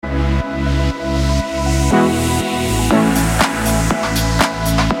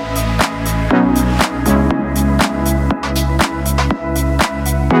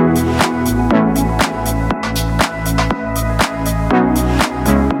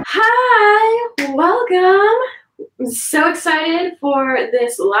So excited for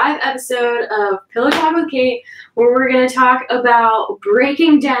this live episode of Pillow Talk with Kate, where we're going to talk about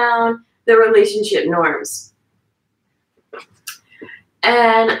breaking down the relationship norms.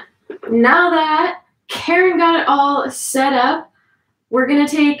 And now that Karen got it all set up, we're going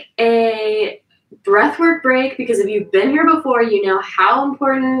to take a breathwork break, because if you've been here before, you know how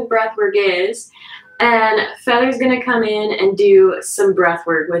important breathwork is. And Feather's going to come in and do some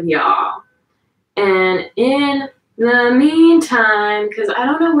breathwork with y'all. And in the meantime, because I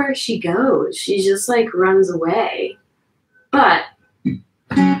don't know where she goes, she just runs away. But we're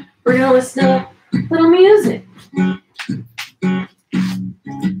going to listen to a little music.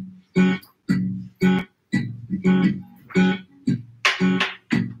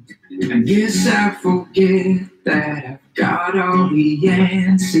 I guess I forget that I've got all the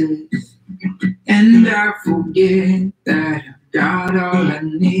answers, and I forget that I've got all I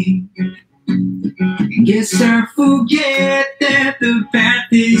need. I guess I forget that the path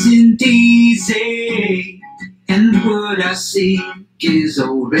isn't easy, and what I seek is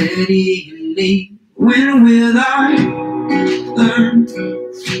already in me. When will I learn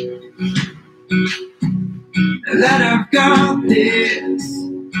that I've got this?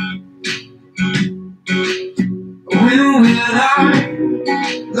 When will I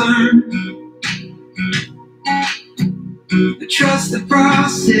learn to trust the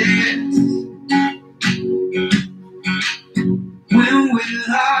process? When will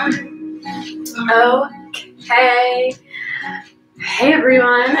I learn? Okay. Hey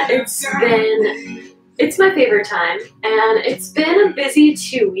everyone, it's my favorite time, and it's been a busy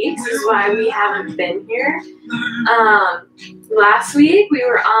 2 weeks, is why we haven't been here. Last week we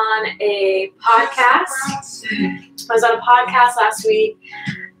were on a podcast. I was on a podcast last week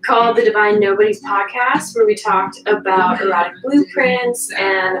called the Divine Nobodies Podcast, where we talked about erotic blueprints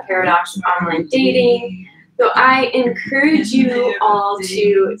and the paradox of online dating. So I encourage you all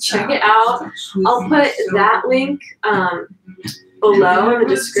to check it out. I'll put that link below in the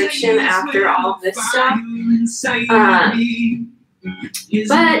description after all this stuff.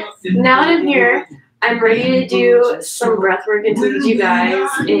 But now that I'm here, I'm ready to do some breathwork and lead you guys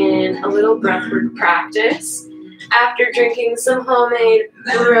in a little breathwork practice after drinking some homemade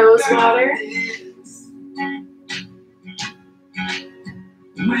rose water.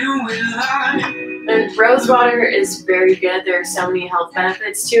 And rose water is very good. There are so many health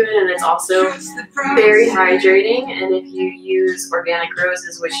benefits to it, and it's also very hydrating. And if you use organic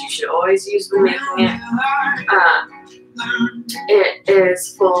roses, which you should always use when making it, it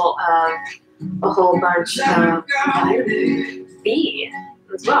is full of a whole bunch of vitamin B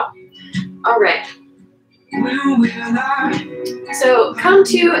as well. All right. So come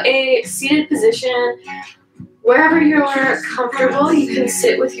to a seated position. Wherever you're comfortable, you can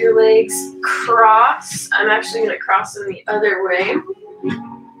sit with your legs crossed. I'm actually going to cross them the other way.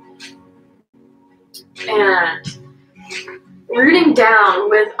 And rooting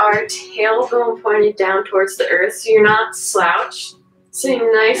down with our tailbone pointed down towards the earth, so you're not slouched.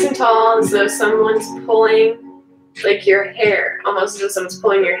 Sitting nice and tall, as though someone's pulling your hair, almost as though someone's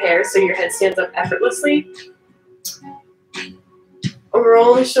pulling your hair, so your head stands up effortlessly.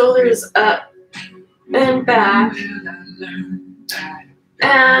 Roll the shoulders up and back.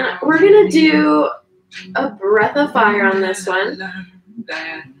 And we're going to do a breath of fire on this one.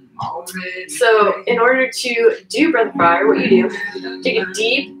 So in order to do breath of fire, what you do, take a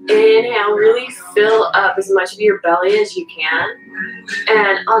deep inhale, really fill up as much of your belly as you can.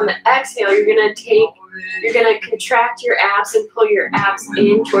 And on the exhale, you're going to contract your abs and pull your abs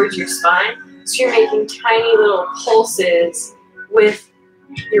in towards your spine. So you're making tiny little pulses with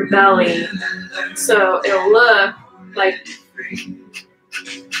your belly, so it'll look like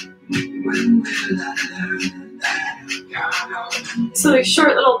so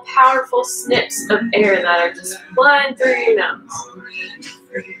short little powerful snips of air that are just flying through your nose.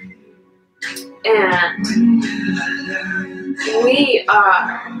 And we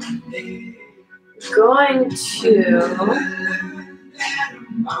are going to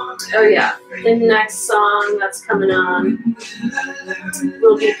the next song that's coming on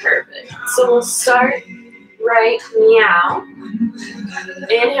will be perfect. So we'll start right now.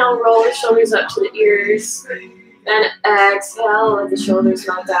 Inhale, roll the shoulders up to the ears. Then exhale, let the shoulders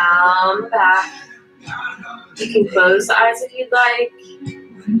melt down the back. You can close the eyes if you'd like.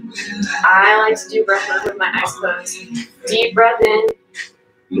 I like to do breath work with my eyes closed. Deep breath in.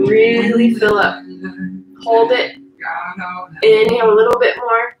 Really fill up. Hold it. Inhale a little bit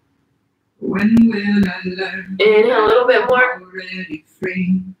more. Inhale a little bit more.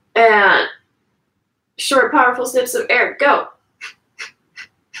 And short, powerful snips of air. Go. And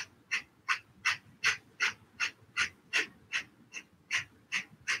short, powerful snips of air. Go.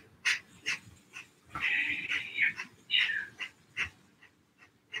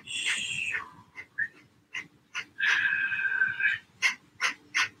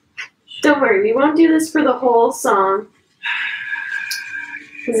 Don't worry, we won't do this for the whole song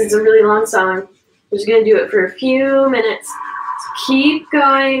because it's a really long song. We're just going to do it for a few minutes. So keep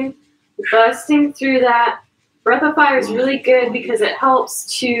going, busting through that. Breath of Fire is really good because it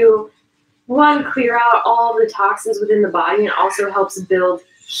helps to, one, clear out all the toxins within the body and also helps build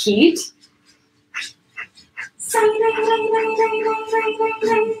heat.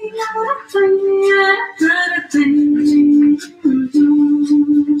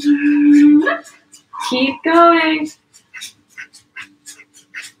 Keep going.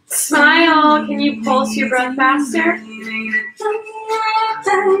 Smile. Can you pulse your breath faster?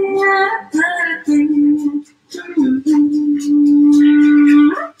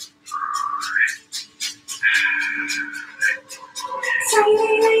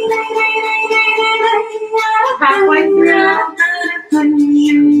 Halfway through.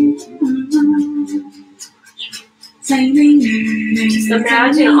 Just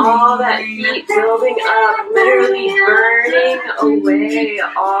imagine all that heat building up, literally burning away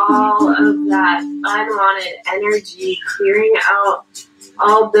all of that unwanted energy, clearing out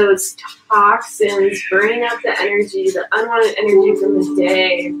all those toxins, burning up the energy, the unwanted energy from the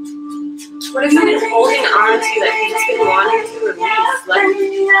day. What have you been holding on to that you've just been wanting to release?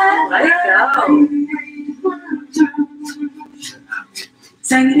 Let it go.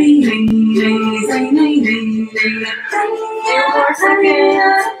 2 more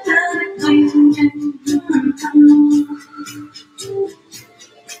seconds.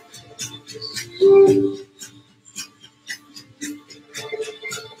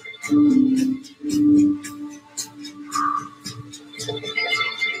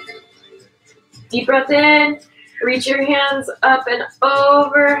 Deep breath in. Reach your hands up and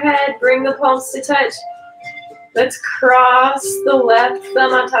overhead. Bring the palms to touch. Let's cross the left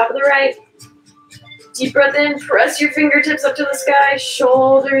thumb on top of the right. Deep breath in. Press your fingertips up to the sky.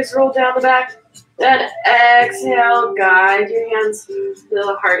 Shoulders roll down the back. Then exhale. Guide your hands to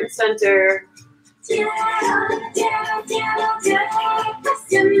the heart and center.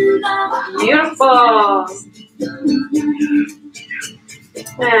 Beautiful.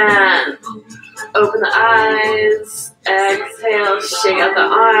 And open the eyes. Exhale, shake out the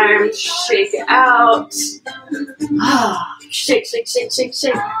arms, shake it out. Shake, shake, shake, shake,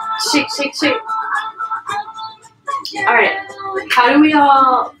 shake, shake, shake, shake. All right, how do we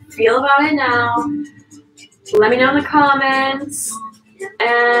all feel about it now? Let me know in the comments.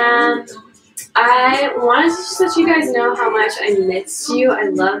 And I wanted to just let you guys know how much I miss you. I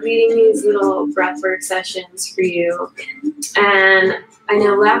love leading these little breathwork sessions for you. And I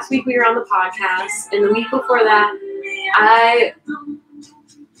know last week we were on the podcast, and the week before that, I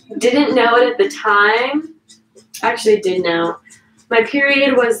didn't know it at the time. Actually, I did know. My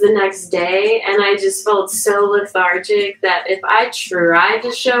period was the next day, and I just felt so lethargic that if I tried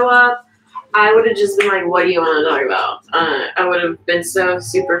to show up, I would have just been like, what do you want to talk about? I would have been so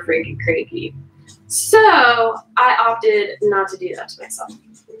super freaking cranky. So I opted not to do that to myself.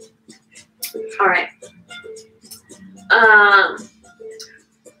 All right.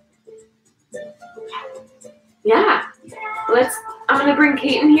 Yeah. I'm going to bring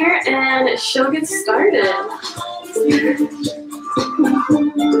Kate in here, and she'll get started.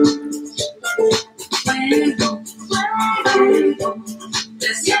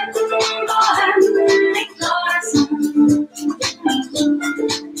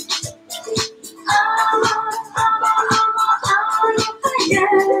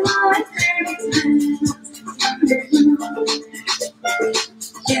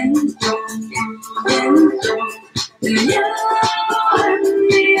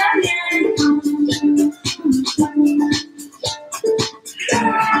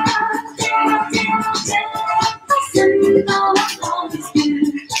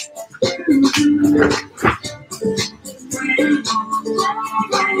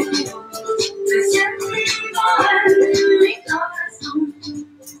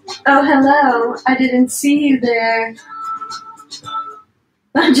 Oh, hello. I didn't see you there.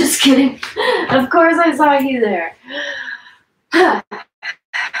 I'm just kidding. Of course I saw you there. All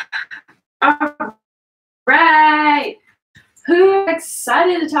right. Who's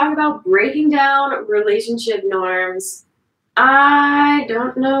excited to talk about breaking down relationship norms? I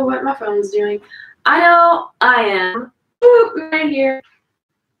don't know what my phone's doing. I know I am. Boop, right here.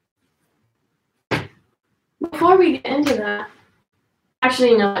 Before we get into that,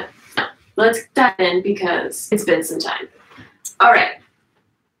 actually, you know what? No, let's dive in because it's been some time. All right.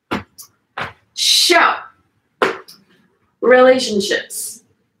 So, relationships.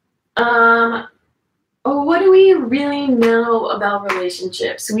 What do we really know about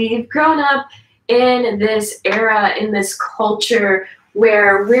relationships? We've grown up in this era, in this culture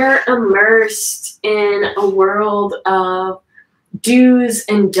where we're immersed in a world of do's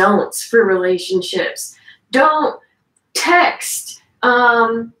and don'ts for relationships. Don't text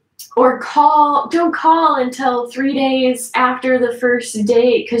or call. Don't call until 3 days after the first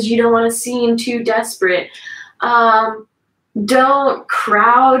date because you don't want to seem too desperate. Don't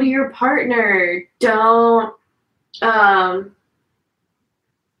crowd your partner. You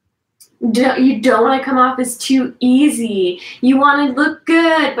don't want to come off as too easy. You want to look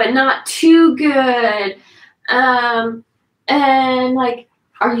good, but not too good. And like,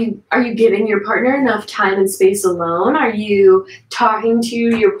 are you giving your partner enough time and space alone? Are you talking to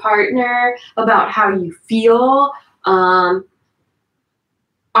your partner about how you feel?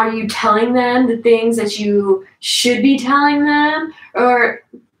 Are you telling them the things that you should be telling them? Or,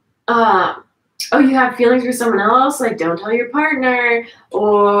 you have feelings for someone else? Like, don't tell your partner.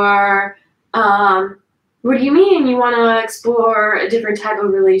 Or, what do you mean you want to explore a different type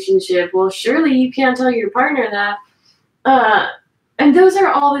of relationship? Well, surely you can't tell your partner that. And those are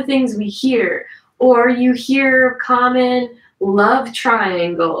all the things we hear. Or you hear common love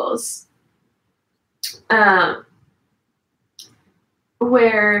triangles.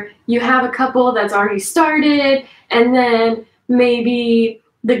 Where you have a couple that's already started, and then maybe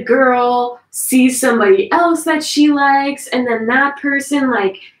the girl sees somebody else that she likes, and then that person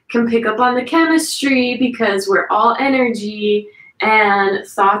like can pick up on the chemistry because we're all energy, and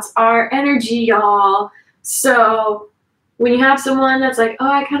thoughts are energy, y'all. So when you have someone that's like,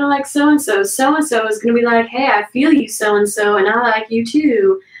 oh, I kind of like so-and-so is going to be like, hey, I feel you, so-and-so, and I like you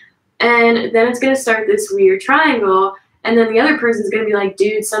too. And then it's going to start this weird triangle. And then the other person's going to be like,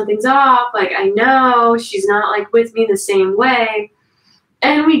 dude, something's off. Like, I know she's not like with me the same way.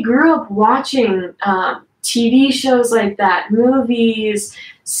 And we grew up watching TV shows like that, movies,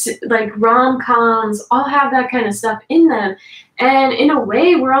 like rom-coms, all have that kind of stuff in them. And in a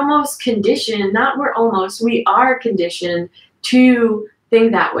way, we are conditioned to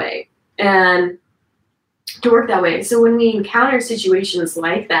think that way and to work that way. So when we encounter situations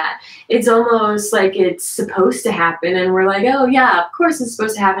like that, it's almost like it's supposed to happen. And we're like, oh yeah, of course it's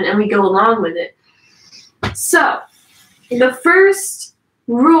supposed to happen. And we go along with it. So the first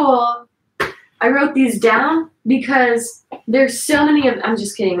rule, I wrote these down because there's so many of, I'm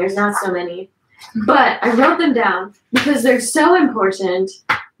just kidding, there's not so many. But I wrote them down because they're so important.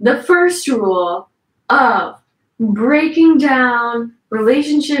 The first rule of breaking down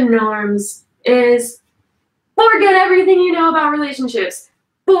relationship norms is forget everything you know about relationships.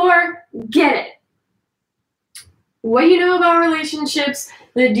 Forget it. What you know about relationships,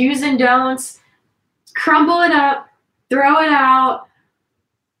 the do's and don'ts, crumble it up, throw it out,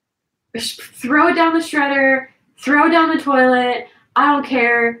 throw it down the shredder, throw it down the toilet. I don't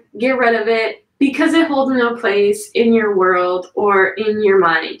care. Get rid of it because it holds no place in your world or in your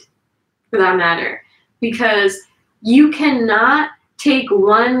mind, for that matter. Because you cannot take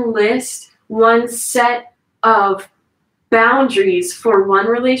one list, one set of boundaries for one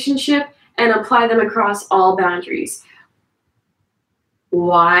relationship and apply them across all boundaries.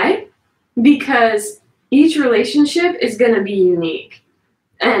 Why? Because each relationship is going to be unique.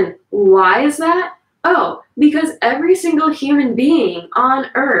 And why is that? Oh, because every single human being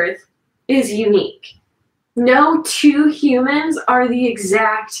on Earth is unique. No two humans are the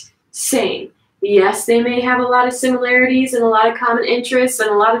exact same. Yes, they may have a lot of similarities and a lot of common interests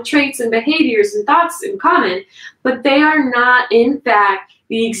and a lot of traits and behaviors and thoughts in common, but they are not, in fact,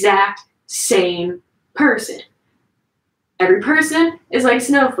 the exact same person. Every person is like a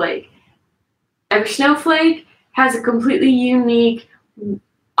snowflake. Every snowflake has a completely unique,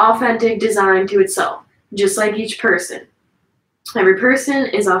 authentic design to itself, just like each person. Every person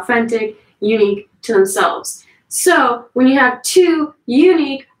is authentic, unique to themselves. So when you have two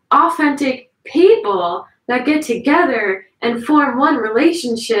unique, authentic people that get together and form one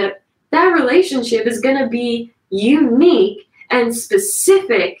relationship, that relationship is going to be unique and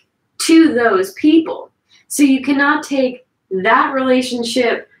specific to those people. So you cannot take that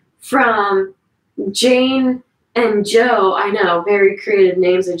relationship from Jane and Joe, I know, very creative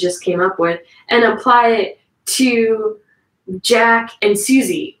names I just came up with, and apply it to Jack and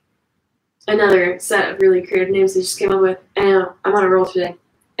Susie. Another set of really creative names I just came up with. I know, I'm on a roll today.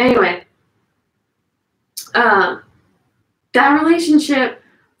 Anyway, that relationship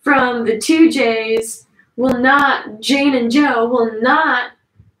from the two J's Jane and Joe will not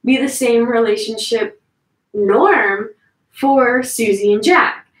be the same relationship norm for Susie and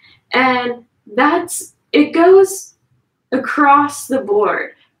Jack. And it goes across the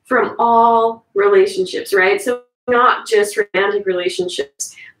board from all relationships, right? So not just romantic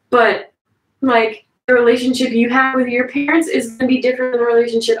relationships, but like The relationship you have with your parents is going to be different than the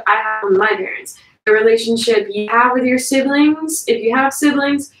relationship I have with my parents. The relationship you have with your siblings, if you have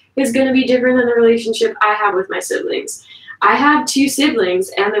siblings, is going to be different than the relationship I have with my siblings. I have 2 siblings,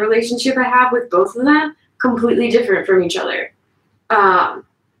 and the relationship I have with both of them, completely different from each other.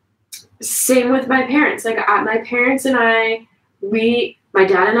 Same with my parents. Like, my parents and my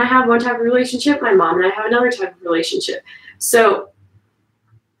dad and I have one type of relationship, my mom and I have another type of relationship. So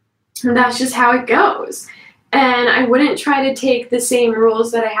that's just how it goes. And I wouldn't try to take the same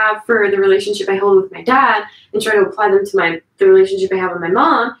rules that I have for the relationship I hold with my dad and try to apply them to the relationship I have with my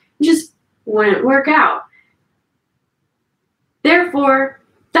mom. It just wouldn't work out. Therefore,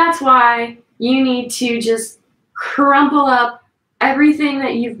 that's why you need to just crumple up everything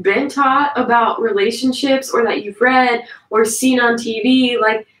that you've been taught about relationships or that you've read or seen on TV.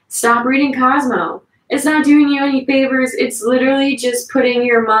 Like, stop reading Cosmo. It's not doing you any favors. It's literally just putting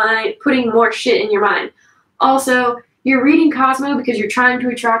more shit in your mind. Also, you're reading Cosmo because you're trying to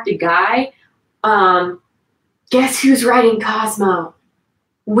attract a guy. Guess who's writing Cosmo?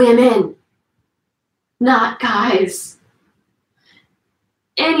 Women, not guys.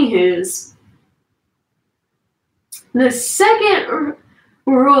 Anywho's, the second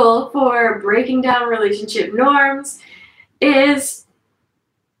rule for breaking down relationship norms is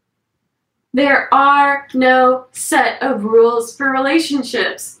there are no set of rules for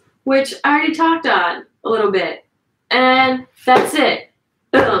relationships, which I already talked on a little bit. And that's it.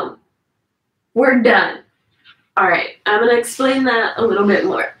 Boom. We're done. All right, I'm gonna explain that a little bit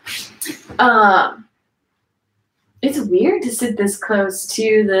more. It's weird to sit this close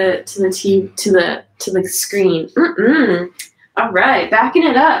to the screen. All right, backing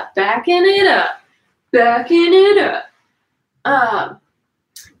it up.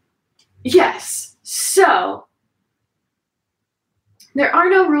 Yes. So there are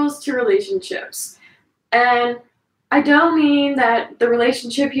no rules to relationships, and I don't mean that the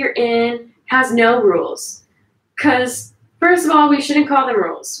relationship you're in has no rules. Because first of all, we shouldn't call them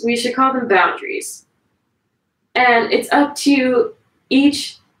rules. We should call them boundaries. And it's up to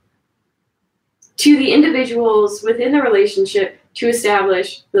the individuals within the relationship to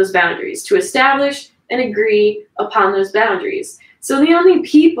establish those boundaries, to establish and agree upon those boundaries. So the only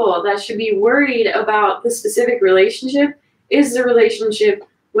people that should be worried about the specific relationship is the relationship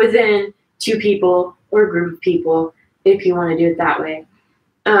within 2 people or a group of people, if you want to do it that way.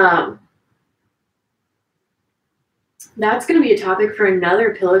 That's going to be a topic for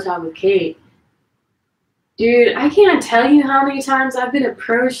another Pillow Talk with Kate. Dude, I can't tell you how many times I've been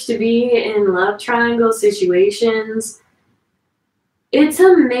approached to be in love triangle situations. It's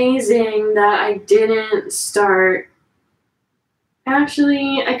amazing that I didn't start.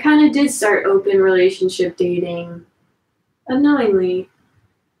 Actually, I kind of did start open relationship dating unknowingly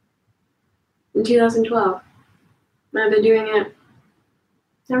in 2012. I've been doing it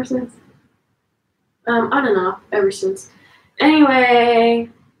ever since. On and off ever since. Anyway,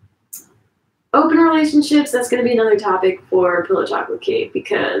 open relationships, that's going to be another topic for Pillow Talk with Kate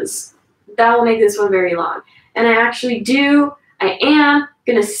because that will make this one very long. And I am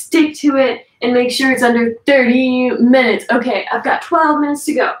going to stick to it and make sure it's under 30 minutes. Okay, I've got 12 minutes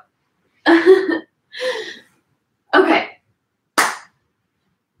to go. Okay.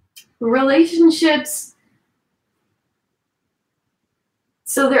 Relationships.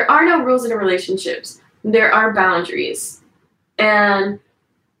 So there are no rules in relationships. There are boundaries. And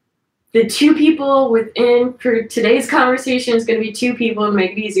the 2 people for today's conversation is going to be 2 people to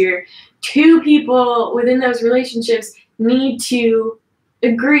make it easier. 2 people within those relationships need to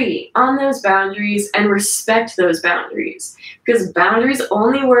agree on those boundaries and respect those boundaries. Because boundaries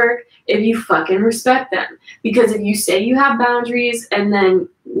only work if you fucking respect them. Because if you say you have boundaries and then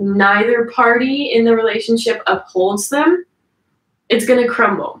neither party in the relationship upholds them, it's going to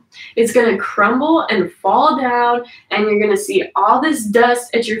crumble. It's going to crumble and fall down, and you're going to see all this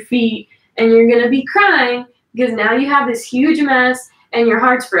dust at your feet, and you're going to be crying because now you have this huge mess and your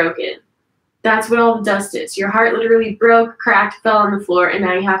heart's broken. That's what all the dust is. Your heart literally broke, cracked, fell on the floor, and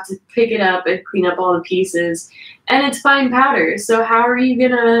now you have to pick it up and clean up all the pieces. And it's fine powder, so how are you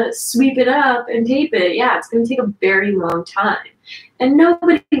going to sweep it up and tape it? Yeah, it's going to take a very long time. And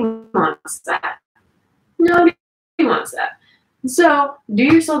nobody wants that. Nobody wants that. So do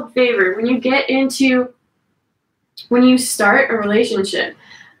yourself a favor when you start a relationship,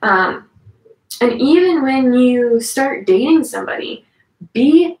 and even when you start dating somebody,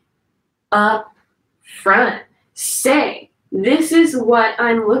 be up front. Say, this is what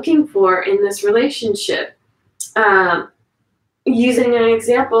I'm looking for in this relationship. Using an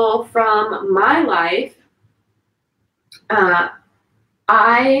example from my life,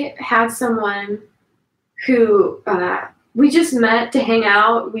 I had someone who we just met to hang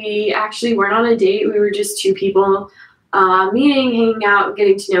out. We actually weren't on a date. We were just two people meeting, hanging out,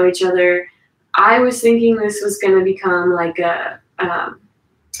 getting to know each other. I was thinking this was going to become like a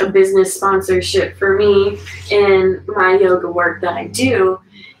business sponsorship for me in my yoga work that I do.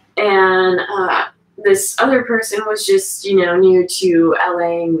 And this other person was just, new to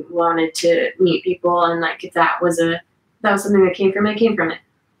LA and wanted to meet people. And like, if that was something that came from it,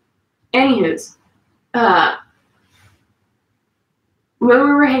 Anywho's, when we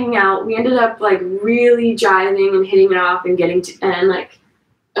were hanging out, we ended up like really jiving and hitting it off and getting together,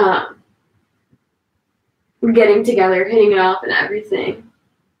 hitting it off and everything.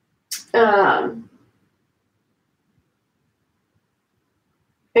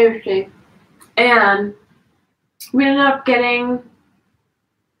 Interesting. And we ended up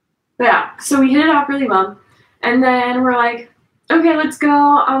so we hit it off really well. And then we're like, okay, let's go.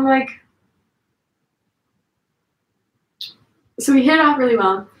 I'm like, so we hit it off really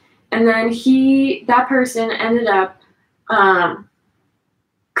well. And then that person ended up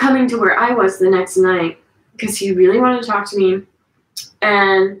coming to where I was the next night because he really wanted to talk to me.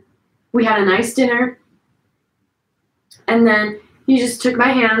 And we had a nice dinner. And then he just took my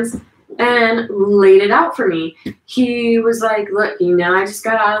hands and laid it out for me. He was like, look, I just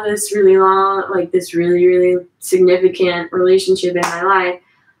got out of this really long, like this really, really significant relationship in my life.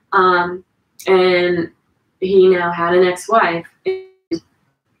 And he now had an ex-wife. And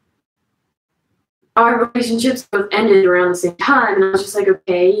our relationships both ended around the same time. And I was just like,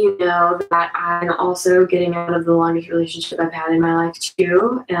 okay, that I'm also getting out of the longest relationship I've had in my life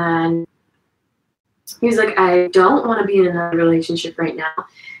too. And he was like, I don't want to be in another relationship right now.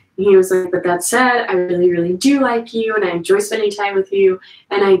 He was like, but that said, I really, really do like you, and I enjoy spending time with you,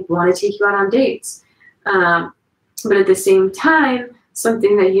 and I want to take you out on dates. But at the same time,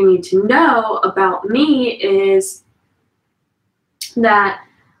 something that you need to know about me is that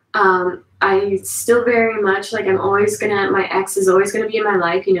I still very much, like, my ex is always going to be in my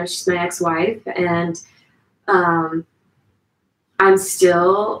life. She's my ex-wife, and I'm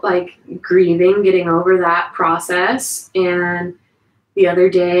still, like, grieving, getting over that process. And the other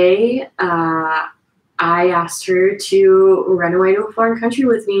day, I asked her to run away to a foreign country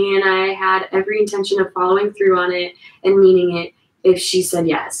with me, and I had every intention of following through on it and meaning it if she said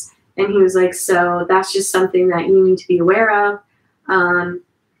yes. And he was like, so that's just something that you need to be aware of. And,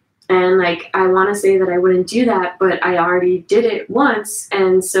 like, I want to say that I wouldn't do that, but I already did it once,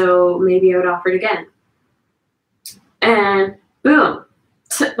 and so maybe I would offer it again. And boom.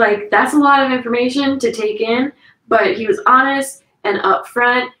 Like, that's a lot of information to take in, but he was honest and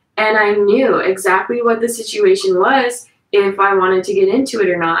upfront, and I knew exactly what the situation was if I wanted to get into it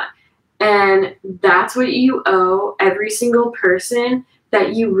or not. And that's what you owe every single person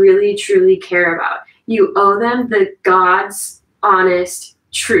that you really, truly care about. You owe them the God's honest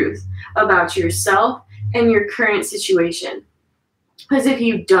truth about yourself and your current situation. Because if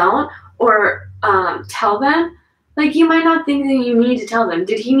you don't, or tell them, like, you might not think that you need to tell them.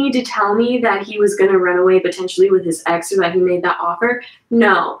 Did he need to tell me that he was going to run away potentially with his ex, or that he made that offer?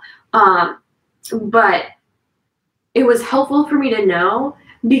 No. But it was helpful for me to know,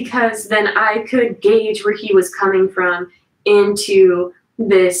 because then I could gauge where he was coming from into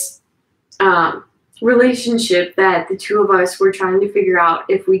this relationship that the two of us were trying to figure out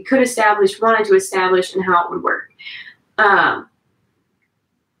if we could wanted to establish, and how it would work.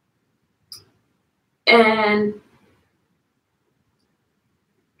 And,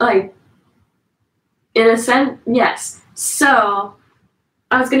 like, in a sense, yes. So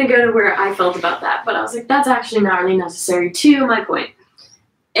I was going to go to where I felt about that, but I was like, that's actually not really necessary to my point.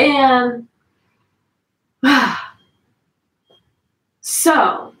 And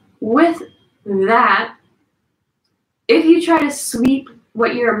so with that, if you try to sweep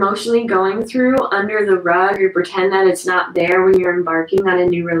what you're emotionally going through under the rug, or pretend that it's not there when you're embarking on a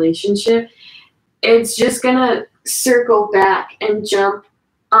new relationship, it's just going to circle back and jump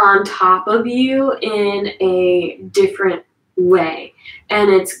on top of you in a different way.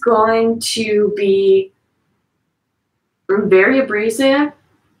 And it's going to be very abrasive,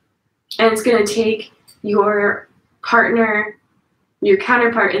 and it's going to take your partner, your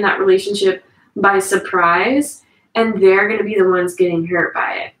counterpart in that relationship, by surprise, and they're going to be the ones getting hurt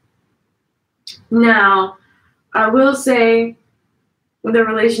by it. Now, I will say, the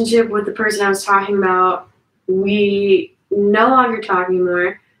relationship with the person I was talking about, we no longer talk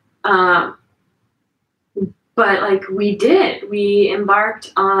anymore. But, like, we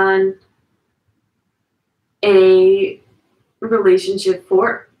embarked on a relationship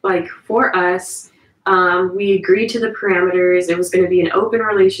for us We agreed to the parameters. It was going to be an open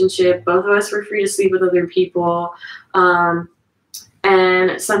relationship. Both of us were free to sleep with other people.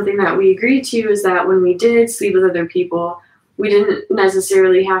 And something that we agreed to is that when we did sleep with other people, we didn't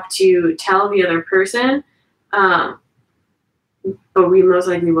necessarily have to tell the other person, but we most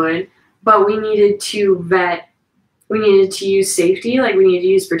likely would. But we needed to vet. We needed to use safety, like we needed to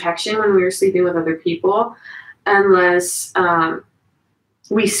use protection when we were sleeping with other people, unless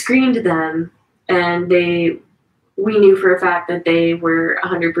we screened them and we knew for a fact that they were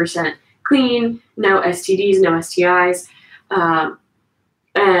 100% clean, no STDs, no STIs.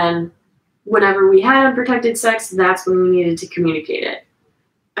 And whenever we had unprotected sex, that's when we needed to communicate it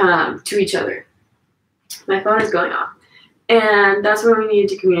to each other. My phone is going off. And that's when we needed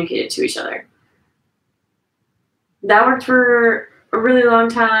to communicate it to each other. That worked for a really long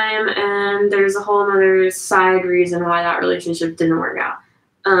time, and there's a whole other side reason why that relationship didn't work out.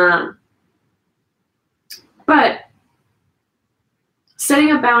 But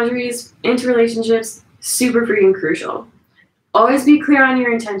setting up boundaries into relationships, super freaking crucial. Always be clear on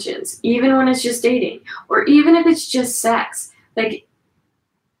your intentions, even when it's just dating, or even if it's just sex. Like,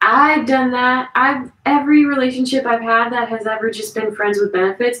 I've done that. Every relationship I've had that has ever just been friends with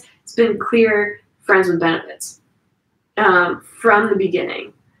benefits, it's been clear friends with benefits from the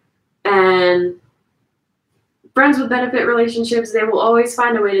beginning. And friends with benefit relationships, they will always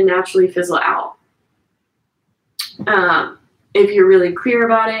find a way to naturally fizzle out. If you're really clear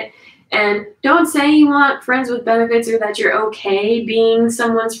about it. And don't say you want friends with benefits or that you're okay being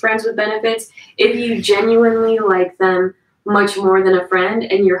someone's friends with benefits if you genuinely like them much more than a friend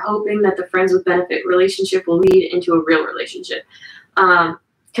and you're hoping that the friends with benefit relationship will lead into a real relationship.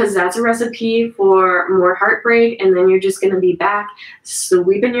 Because that's a recipe for more heartbreak, and then you're just going to be back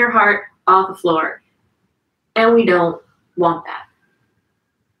sweeping your heart off the floor. And we don't want that.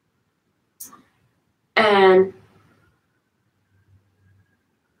 And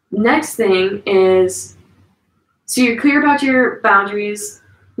next thing is, so you're clear about your boundaries,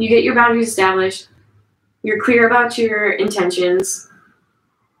 you get your boundaries established, you're clear about your intentions.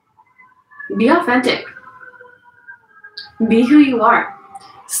 Be authentic. Be who you are.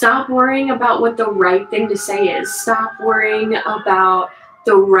 Stop worrying about what the right thing to say is. Stop worrying about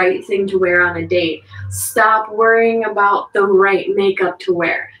the right thing to wear on a date. Stop worrying about the right makeup to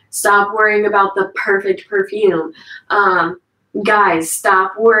wear. Stop worrying about the perfect perfume. Guys,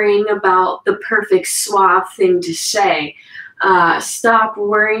 stop worrying about the perfect suave thing to say. Stop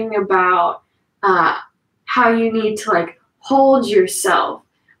worrying about how you need to hold yourself.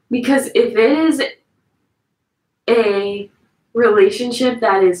 Because if it is a relationship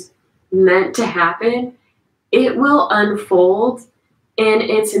that is meant to happen, it will unfold in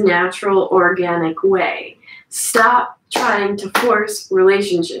its natural, organic way. Stop trying to force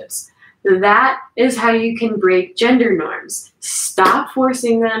relationships. That is how you can break gender norms. Stop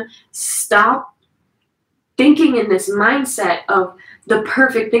forcing them. Stop thinking in this mindset of the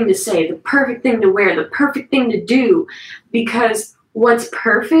perfect thing to say, the perfect thing to wear, the perfect thing to do. Because what's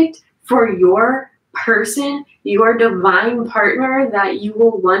perfect for your person, your divine partner that you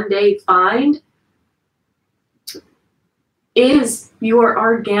will one day find, is your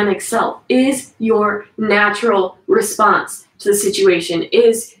organic self, is your natural response to the situation,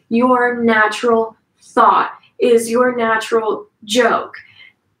 is your natural thought, is your natural joke.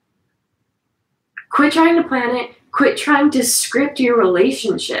 Quit trying to plan it. Quit trying to script your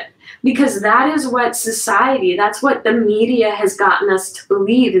relationship, because that is what society, that's what the media has gotten us to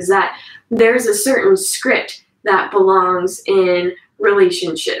believe, is that there's a certain script that belongs in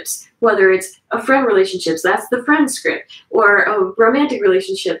relationships. Whether it's a friend relationship, that's the friend script, or a romantic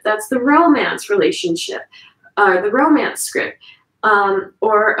relationship, that's the romance relationship, the romance script,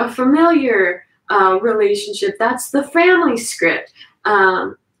 or a familiar relationship, that's the family script,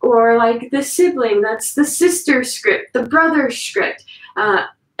 or the sibling, that's the sister script, the brother script,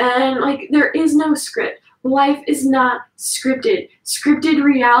 and there is no script. Life is not scripted. Scripted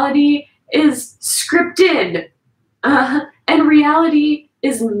reality is scripted, and reality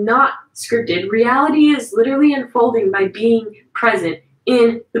is not scripted. Reality is literally unfolding by being present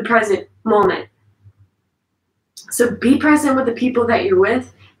in the present moment. So be present with the people that you're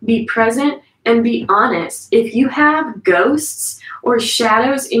with. Be present and be honest. If you have ghosts or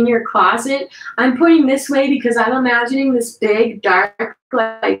shadows in your closet, I'm pointing this way because I'm imagining this big, dark,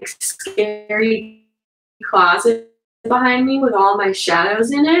 scary closet behind me with all my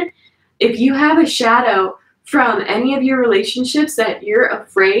shadows in it. If you have a shadow from any of your relationships that you're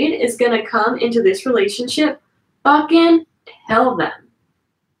afraid is going to come into this relationship, fucking tell them.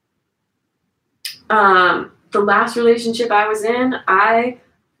 The last relationship I was in, I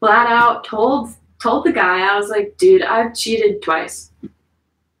flat out told told the guy, I was like, dude, I've cheated twice.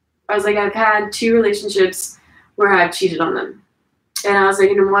 I was like, I've had 2 relationships where I've cheated on them. And I was like,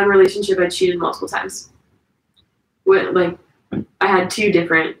 in one relationship, I cheated multiple times. Like, I had 2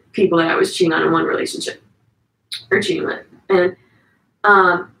 different people that I was cheating on in one relationship. Or cheating with. And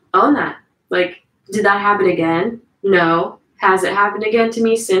own that. Like, did that happen again? No. Has it happened again to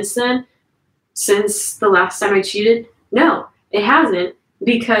me since then? Since the last time I cheated? No, it hasn't.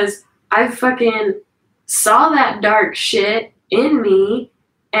 Because I fucking saw that dark shit in me,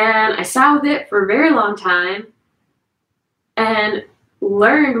 and I sat with it for a very long time, and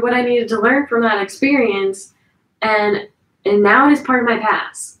learned what I needed to learn from that experience, and now it is part of my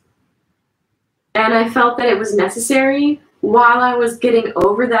past. And I felt that it was necessary while I was getting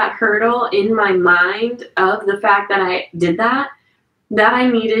over that hurdle in my mind of the fact that I did that I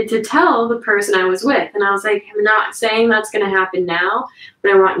needed to tell the person I was with. And I was like, I'm not saying that's going to happen now,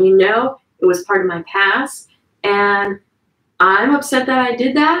 but I want you to know it was part of my past. And I'm upset that I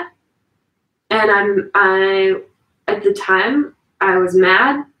did that. And I at the time, I was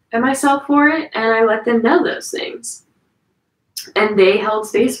mad at myself for it, and I let them know those things. And they held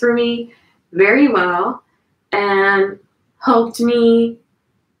space for me very well and helped me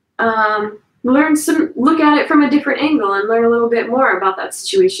look at it from a different angle and learn a little bit more about that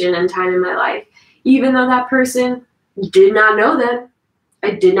situation and time in my life. Even though that person did not know them.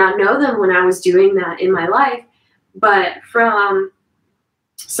 I did not know them when I was doing that in my life. But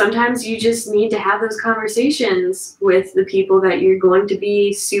sometimes you just need to have those conversations with the people that you're going to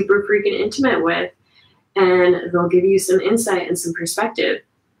be super freaking intimate with. And they'll give you some insight and some perspective.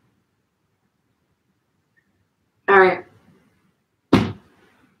 All right.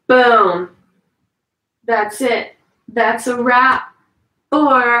 Boom. That's it. That's a wrap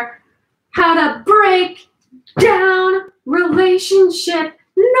for how to break down relationship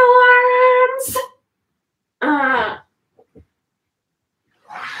norms.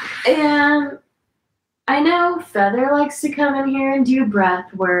 And I know Feather likes to come in here and do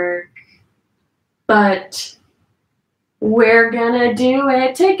breath work, but we're gonna do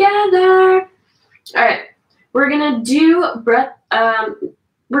it together. All right, we're gonna do breath.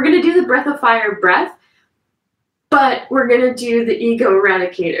 We're gonna do the breath of fire breath, but we're gonna do the ego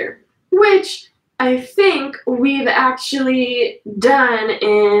eradicator, which I think we've actually done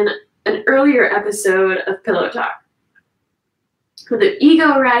in an earlier episode of Pillow Talk. The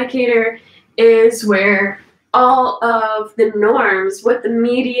ego eradicator is where all of the norms, what the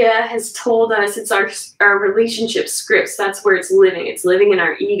media has told us, it's our relationship scripts, that's where it's living. It's living in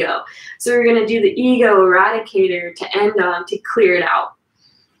our ego. So we're going to do the ego eradicator to end on, to clear it out.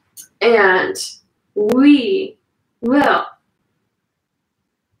 And we will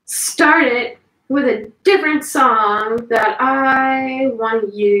start it with a different song that I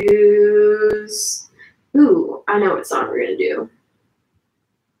want to use. Ooh, I know what song we're going to do.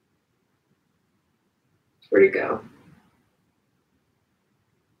 Where'd it go?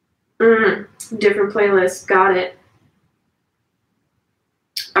 Different playlist. Got it.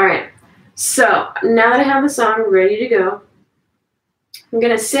 All right. So now that I have the song ready to go, I'm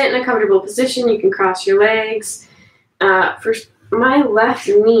going to sit in a comfortable position. You can cross your legs. For my left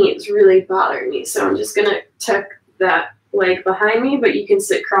knee is really bothering me, so I'm just going to tuck that leg behind me, but you can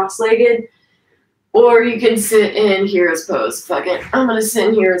sit cross-legged, or you can sit in hero's pose. Fuck it. I'm going to sit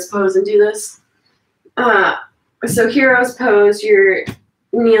in hero's pose and do this. So hero's pose, you're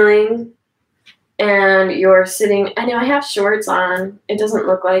kneeling and you're sitting. I know I have shorts on. It doesn't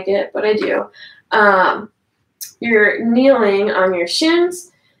look like it, but I do. You're kneeling on your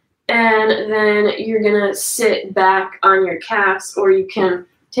shins, and then you're gonna sit back on your calves, or you can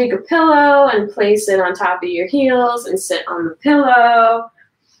take a pillow and place it on top of your heels and sit on the pillow.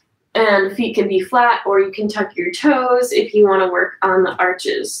 And feet can be flat, or you can tuck your toes if you want to work on the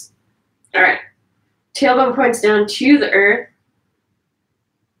arches. All right. Tailbone points down to the earth.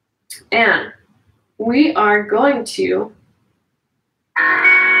 And we are going to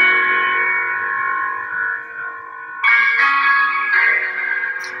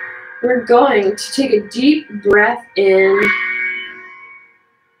take a deep breath in.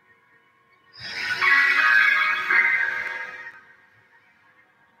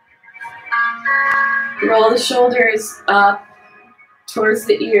 Roll the shoulders up towards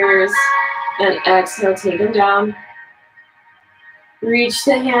the ears. And exhale, take them down. Reach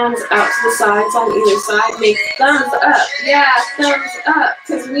the hands out to the sides on either side. Make thumbs up. Yeah, thumbs up.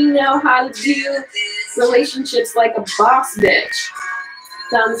 Because we know how to do relationships like a boss bitch.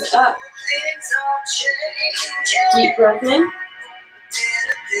 Thumbs up. Deep breath in.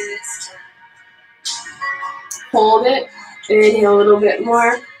 Hold it. Inhale a little bit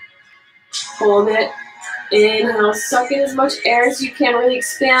more. Hold it. Inhale, suck in as much air as you can. Really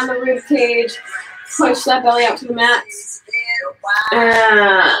expand the rib cage. Push that belly out to the mat.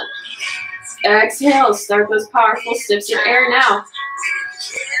 And exhale. Start those powerful sniffs of air now.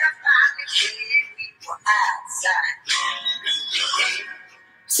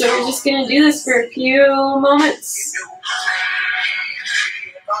 So we're just going to do this for a few moments.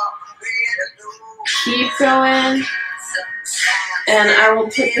 Keep going. And I will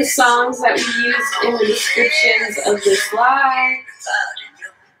put the songs that we used in the descriptions of this live.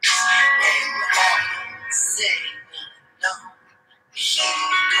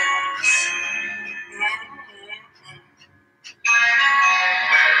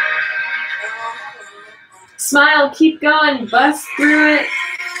 Smile, keep going, bust through it,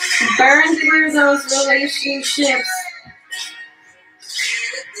 burn through those relationships.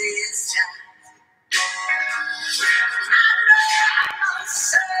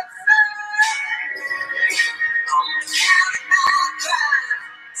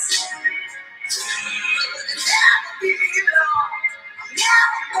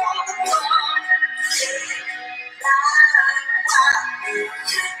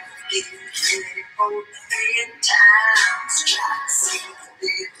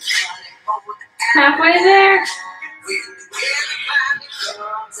 Halfway there.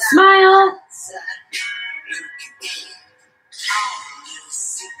 Smile.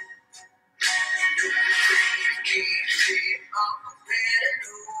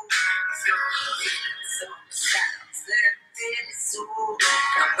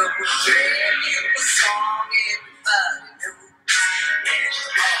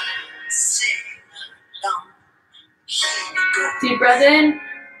 Deep breath in.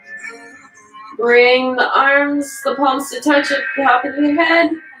 Bring the arms, the palms to touch at the top of your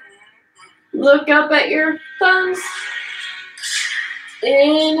head. Look up at your thumbs.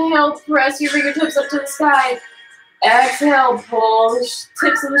 Inhale, press your fingertips up to the sky. Exhale, pull the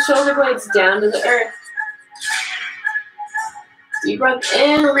tips of the shoulder blades down to the earth. Deep breath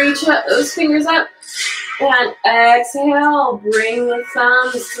in, reach up, those fingers up. And exhale, bring the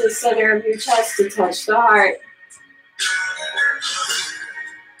thumbs to the center of your chest to touch the heart.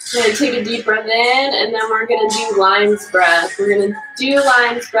 We're going to take a deep breath in, and then we're going to do lion's breath. We're going to do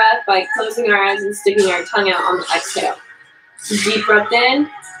lion's breath by closing our eyes and sticking our tongue out on the exhale. Deep breath in.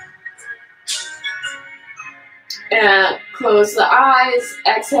 And close the eyes.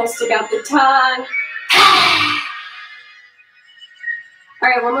 Exhale, stick out the tongue. All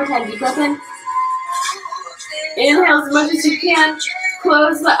right, one more time. Deep breath in. Inhale as much as you can.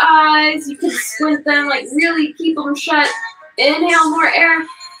 Close the eyes. You can squint them, like really keep them shut. Inhale, more air.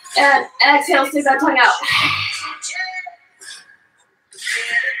 And exhale, stick that tongue out.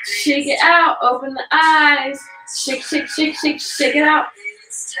 Shake it out. Open the eyes. Shake, shake, shake, shake, shake it out.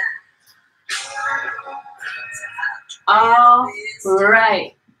 All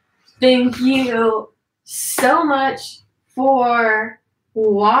right. Thank you so much for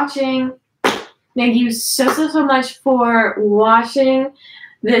watching. Thank you so much for watching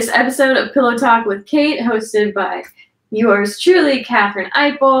this episode of Pillow Talk with Kate, hosted by yours truly, Katherine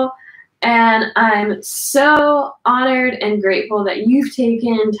Eipel. And I'm so honored and grateful that you've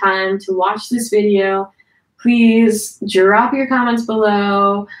taken time to watch this video. Please drop your comments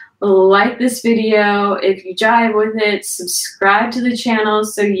below. Like this video if you jive with it. Subscribe to the channel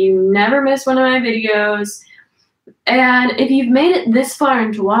so you never miss one of my videos. And if you've made it this far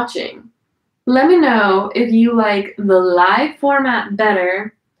into watching, let me know if you like the live format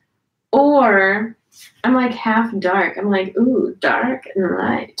better, or I'm like half dark. I'm like, ooh, dark and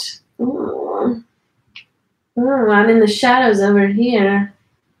light. Ooh. Ooh, I'm in the shadows over here.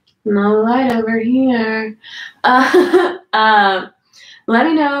 No light over here. Let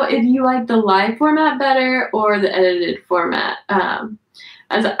me know if you like the live format better or the edited format.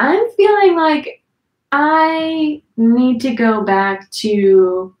 As I'm feeling like I need to go back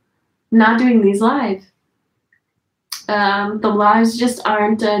to not doing these live. The lives just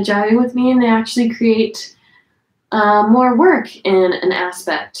aren't jiving with me, and they actually create more work in an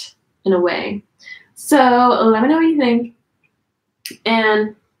aspect, in a way. So let me know what you think.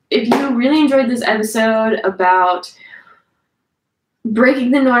 And if you really enjoyed this episode about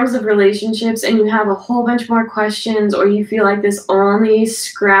breaking the norms of relationships and you have a whole bunch more questions, or you feel like this only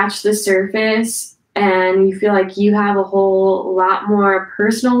scratched the surface and you feel like you have a whole lot more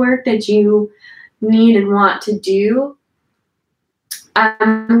personal work that you need and want to do,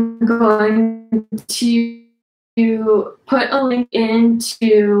 I'm going to put a link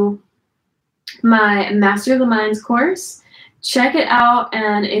into my Master of the Minds course. Check it out,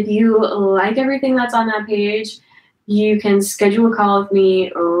 and if you like everything that's on that page, you can schedule a call with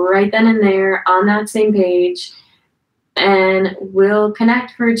me right then and there on that same page, and we'll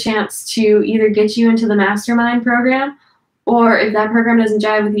connect for a chance to either get you into the mastermind program, or if that program doesn't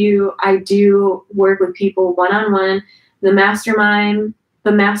jive with you, I do work with people one-on-one. The mastermind,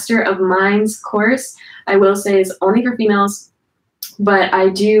 the Master of Minds course, I will say is only for females, but I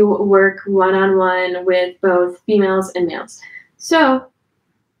do work one-on-one with both females and males. So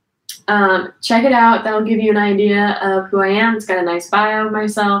check it out. That'll give you an idea of who I am. It's got a nice bio of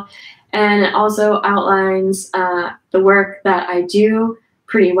myself, and it also outlines the work that I do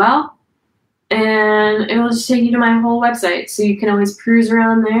pretty well. And it will just take you to my whole website, so you can always cruise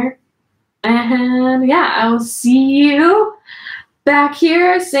around there. And yeah, I will see you back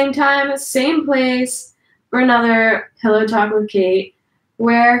here, same time, same place, for another Pillow Talk with Kate,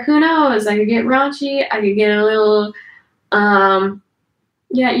 where, who knows, I could get raunchy, I could get a little,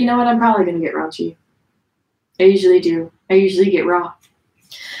 yeah, you know what, I'm probably going to get raunchy. I usually do. I usually get raw.